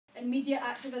And media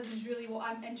activism is really what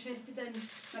I'm interested in.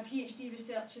 My PhD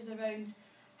research is around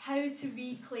how to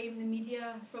reclaim the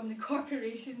media from the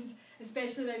corporations,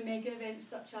 especially around mega events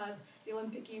such as the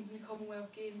Olympic Games and the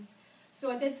Commonwealth Games. So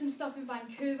I did some stuff in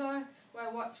Vancouver where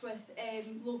I worked with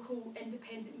local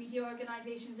independent media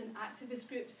organisations and activist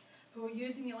groups who were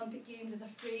using the Olympic Games as a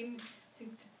frame to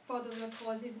further their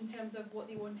causes in terms of what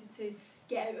they wanted to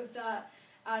get out of that.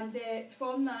 And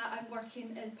from that, I'm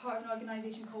working as part of an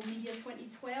organisation called Media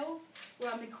 2012,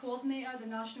 where I'm the coordinator, the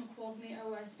national coordinator,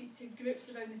 where I speak to groups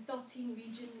around the 13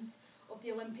 regions of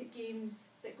the Olympic Games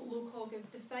that LOCOG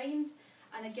have defined,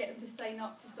 and I get them to sign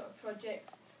up to sort of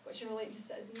projects which are related to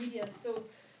citizen media. So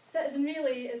Citizen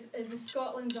Relay is the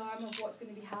Scotland arm of what's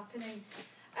going to be happening.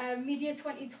 Media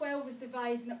 2012 was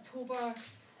devised in October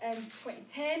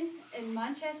 2010 in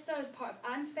Manchester as part of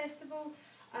AND Festival,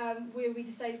 where we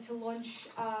decided to launch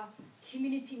a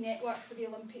community network for the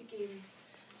Olympic Games.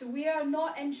 So we are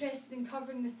not interested in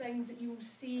covering the things that you will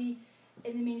see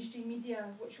in the mainstream media,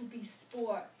 which will be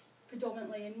sport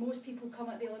predominantly, and most people come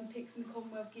at the Olympics and the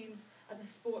Commonwealth Games as a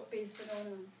sport-based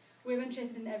phenomenon. We're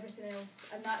interested in everything else,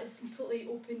 and that is completely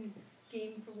open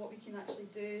game for what we can actually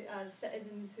do as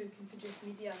citizens who can produce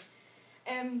media.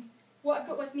 What I've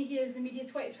got with me here is the Media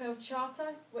 2012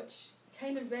 Charter, which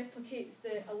kind of replicates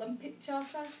the Olympic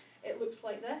Charter. It looks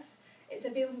like this. It's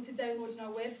available to download on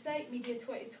our website,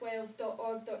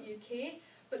 media2012.org.uk,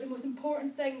 but the most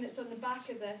important thing that's on the back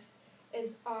of this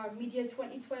is our Media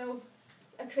 2012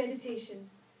 accreditation.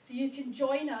 So you can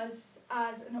join us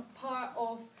as a part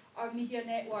of our media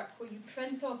network, where you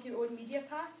print off your own media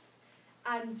pass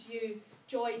and you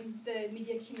join the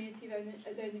media community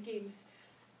around the games.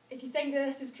 If you think that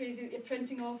this is crazy that you're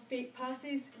printing off fake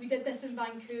passes, we did this in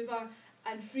Vancouver,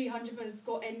 and 300 of us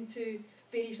got into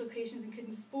various locations,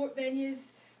 including sport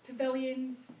venues,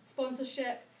 pavilions,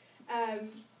 sponsorship.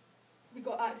 We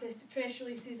got access to press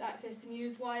releases, access to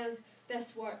news wires.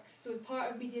 This works. So part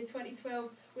of Media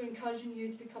 2012, we're encouraging you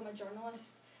to become a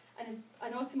journalist. And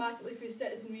automatically through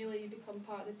Citizen Relay you become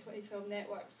part of the 2012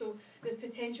 network. So there's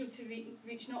potential to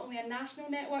reach not only a national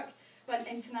network, but an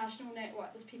international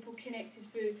network. There's people connected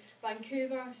through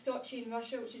Vancouver, Sochi in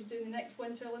Russia, which is doing the next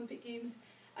Winter Olympic Games,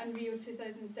 and Rio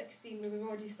 2016, where we're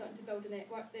already starting to build a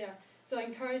network there. So I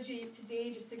encourage you today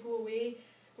just to go away,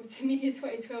 go to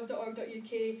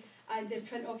media2012.org.uk and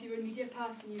print off your own media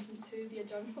pass, and you can too be a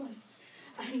journalist.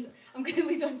 And I'm going to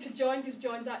lead on to John, because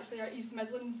John's actually our East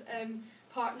Midlands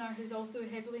partner who's also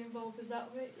heavily involved. Is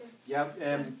that right? Yeah.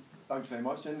 Thanks very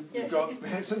much. And we've got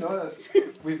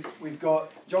we've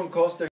got John Costa.